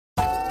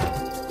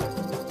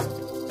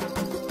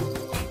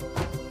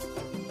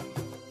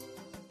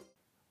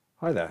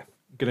Hi there.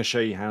 I'm going to show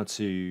you how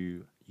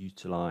to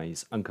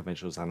utilize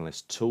Unconventionals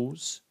Analyst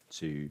tools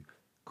to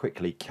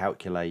quickly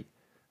calculate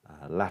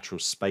lateral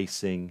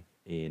spacing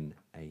in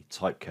a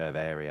type curve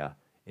area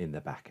in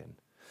the backend.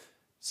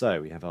 So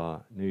we have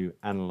our new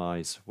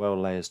Analyze Well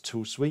Layers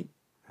tool suite,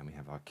 and we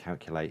have our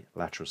Calculate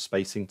Lateral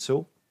Spacing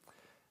tool.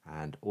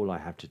 And all I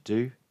have to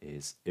do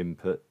is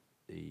input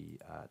the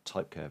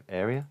type curve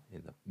area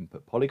in the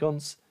input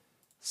polygons,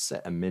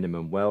 set a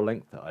minimum well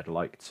length that I'd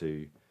like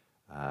to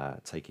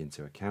take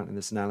into account in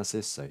this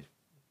analysis, so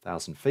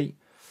 1,000 feet.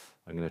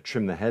 I'm going to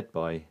trim the head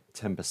by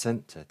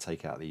 10% to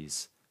take out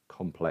these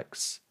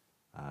complex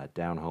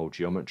downhole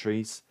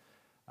geometries.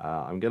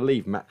 I'm going to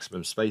leave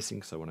maximum spacing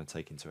because I want to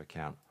take into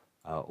account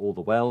all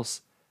the wells,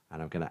 and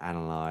I'm going to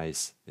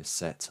analyze this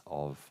set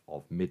of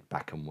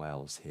mid-backen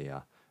wells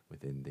here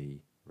within the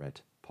red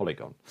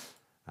polygon.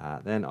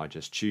 Then I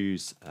just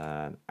choose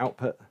an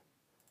output,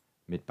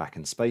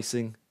 mid-backen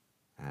spacing,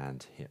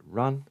 and hit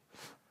run.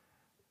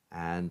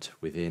 And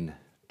within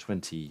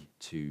 20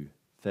 to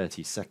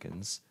 30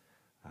 seconds,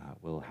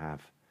 we'll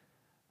have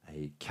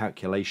a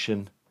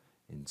calculation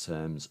in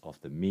terms of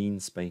the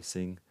mean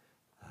spacing,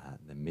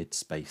 the mid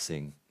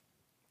spacing,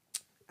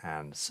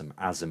 and some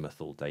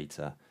azimuthal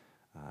data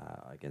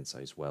against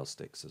those well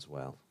sticks as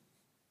well.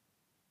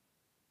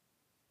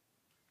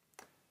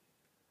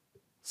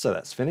 So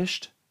that's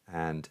finished,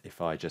 and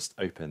if I just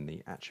open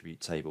the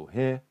attribute table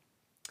here,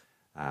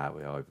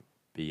 we'll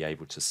be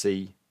able to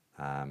see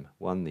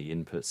one, the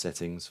input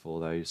settings for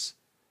those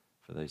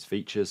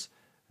features,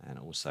 and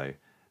also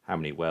how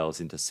many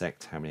wells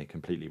intersect, how many are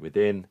completely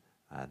within,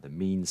 the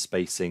mean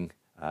spacing,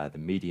 the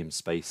medium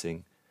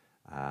spacing,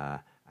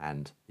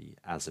 and the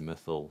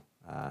azimuthal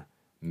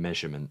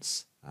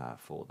measurements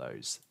for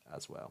those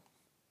as well.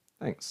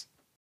 Thanks.